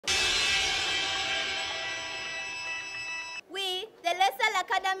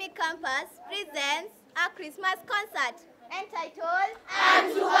Academy Campus presents a Christmas concert entitled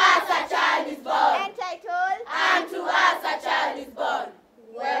Unto us a child is born. Entitled Unto us a child is born.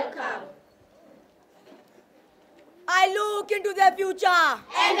 Welcome. I look into the future,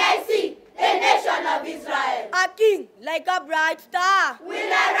 And I see the nation of Israel a king like a bright star, will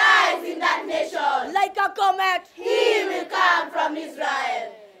arise in that nation. like a comet. He will come from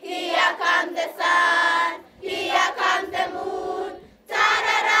Israel. Here comes the sun. Here comes the moon.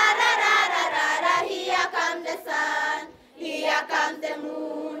 Ta-da-da-da-da-da-da. Here comes the sun. Here comes the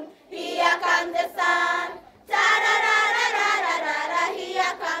moon. Here comes the sun. Ta-da-da-da-da-da-da.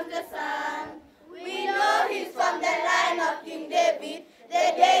 Here comes the sun. We know he's from the line of King David.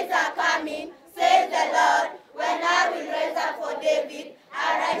 The days are coming, says the Lord, when I will raise up for David a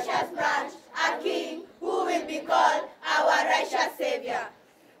righteous branch, a king who will be called our righteous Savior.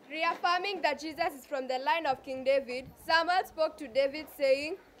 Reaffirming that Jesus is from the line of King David, Samuel spoke to David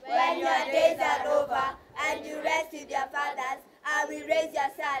saying, When your days are over and you rest with your fathers, I will raise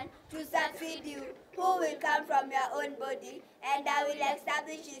your son to succeed you, who will come from your own body, and I will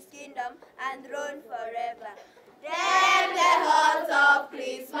establish his kingdom and throne forever. Then the halls of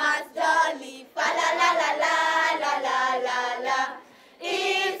Christmas jolly, fa la la la la la la la la.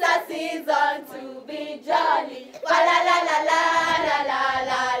 It's a season to be jolly, fa la la la la la la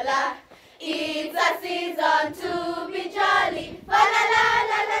la la. It's a season to be jolly, fa la la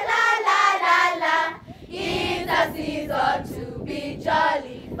la la la la la la. It's a season to be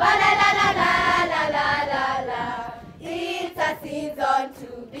jolly, fa la la la la la la la la. It's a season to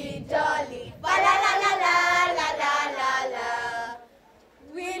be jolly, fa la la la la la la la la.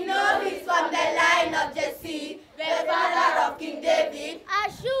 We know he's from the line of Jesse, the father of King David. A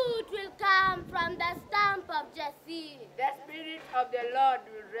shoot will come from the stump of Jesse. The Spirit of the Lord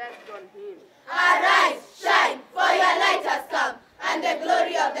will rest on him. Arise, shine, for your light has come, and the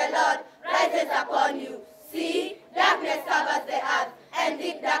glory of the Lord rises upon you. See, darkness covers the earth, and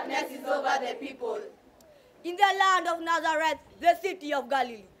thick darkness is over the people. In the land of Nazareth, the city of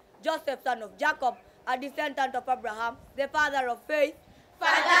Galilee, Joseph, son of Jacob, a descendant of Abraham, the father of faith,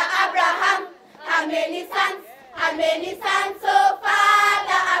 Father Abraham, how many sons? How many sons? So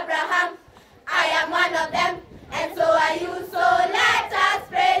Father Abraham, I am one of them, and so are you. So let us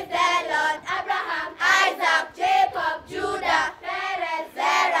praise the Lord. Abraham, Isaac, Jacob, Judah, Perez,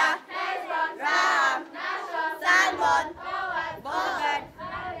 Zerah, Hezron, Ram, Nashon, Salmon, Boaz,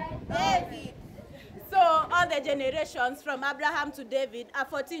 David. So all the generations from Abraham to David are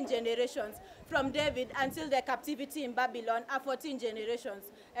 14 generations. From David until the captivity in Babylon are 14 generations.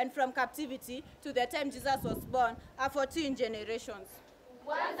 And from captivity to the time Jesus was born are 14 generations.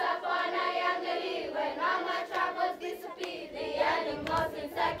 Once upon a younger day, when all my troubles disappeared, the animals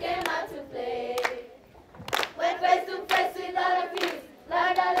inside came out to play. Went face to face with all the fears,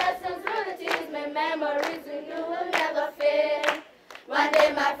 learned our lessons through the tears, made memories we knew will never fade. One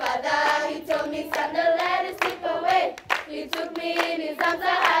day my father, he told me, son, don't let it slip away. He took me in his arms,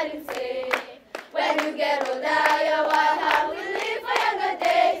 I heard him say, when you get older, your wild heart will live for younger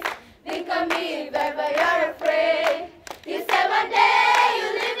days. Think of me if ever you're afraid. He said one day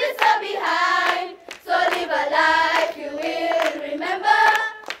you leave this all behind, so live a life you will remember.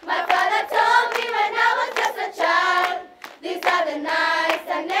 My father told me when I was just a child, these are the nights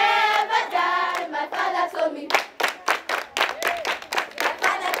that never die. My father told me.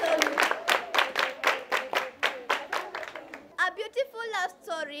 A beautiful love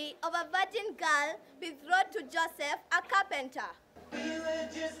story of a virgin girl betrothed to Joseph, a carpenter. We were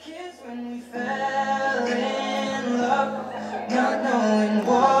just kids when we fell in love, not knowing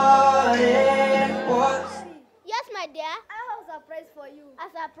what it was. Yes, my dear. I have a surprise for you. A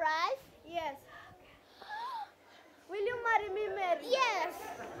surprise? Yes. Will you marry me, Mary? Yes.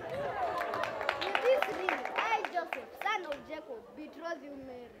 With this ring, I, Joseph, son of Jacob, betroth you,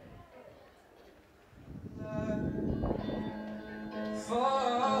 Mary.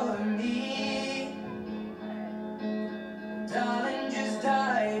 For me, darling, just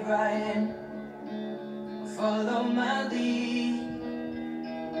dive right in, follow my lead.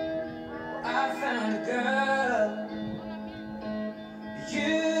 I found a girl,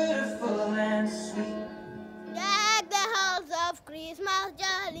 beautiful and sweet. Deck the halls of Christmas,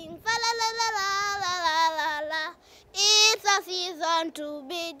 darling, fa la la la la la la la la. It's a season to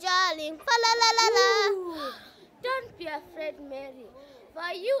be jolly, fa la la la la. Don't be afraid, Mary,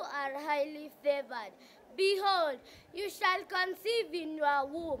 for you are highly favored. Behold, you shall conceive in your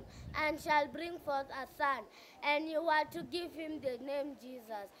womb and shall bring forth a son, and you are to give him the name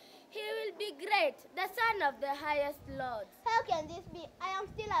Jesus. He will be great, the Son of the highest Lord. How can this be? I am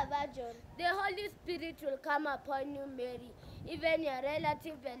still a virgin. The Holy Spirit will come upon you, Mary. Even your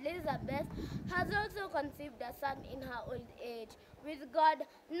relative Elizabeth has also conceived a son in her old age. With God,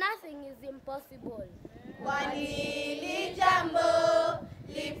 nothing is impossible. Wanili jambo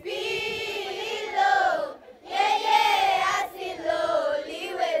lipilo, yeye asilo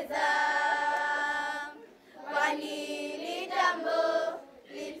liweza. Wanili jambo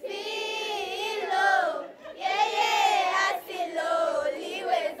lipilo, yeye asilo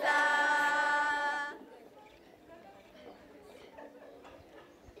liweza.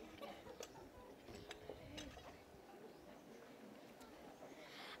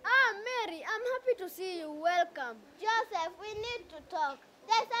 Ah, Mary, I'm happy to see you. Welcome. Joseph, we need to talk.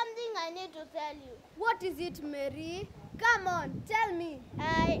 There's something I need to tell you. What is it, Mary? Come on, tell me.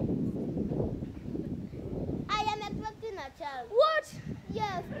 I am expecting a child. What?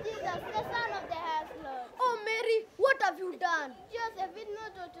 Yes, Jesus, the Son of the House Lord. Oh, Mary, what have you done? Joseph, it's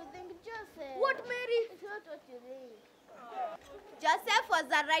not what you think. Joseph. What, Mary? It's not what you think. Joseph was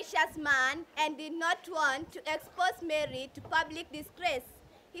a righteous man and did not want to expose Mary to public disgrace.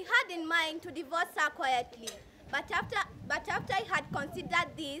 He had in mind to divorce her quietly. But after he had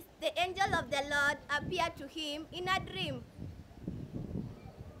considered this, the angel of the Lord appeared to him in a dream.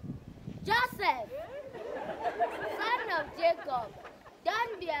 Joseph, son of Jacob,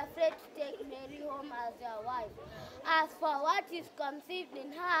 don't be afraid to take Mary home as your wife. As for what is conceived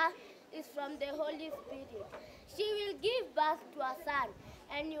in her is from the Holy Spirit. She will give birth to a son,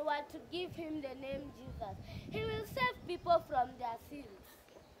 and you are to give him the name Jesus. He will save people from their sins.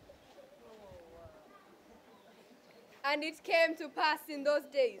 And it came to pass in those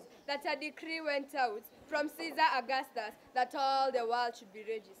days that a decree went out from Caesar Augustus that all the world should be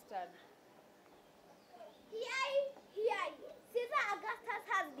registered. Hear, Caesar Augustus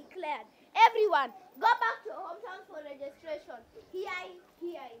has declared, everyone, go back to your hometown for registration.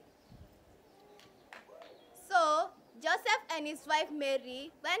 Hear. So, Joseph and his wife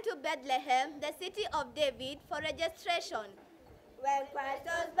Mary went to Bethlehem, the city of David, for registration. When Christ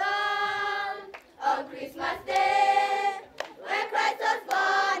was born on Christmas Day, when Christ was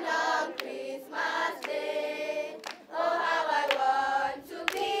born on Christmas Day, oh how I want to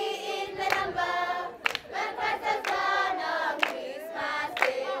be in the number. When Christ was born on Christmas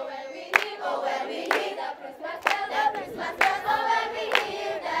Day, oh when we hear the Christmas bells, oh when we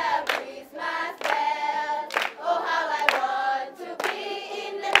hear the Christmas bells, oh how I want to be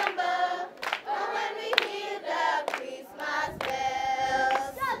in the number. Oh when we hear the Christmas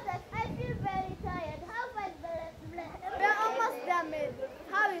bells. Joseph, I feel very tired. How was the blessing? We're almost there, Mary.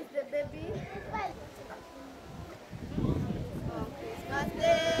 How is the baby? Well, Christmas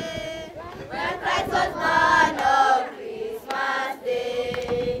Day, when Christ was born on Christmas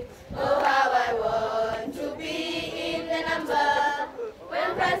Day, oh how I want to be in the number. When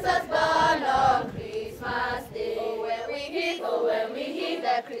Christ was born on Christmas Day, oh when we hear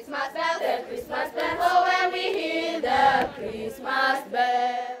the Christmas bells, oh when we hear the Christmas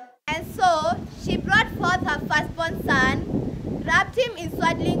bells. And so she brought forth her firstborn son, wrapped him in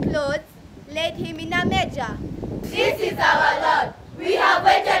swaddling clothes, laid him in a manger. This is our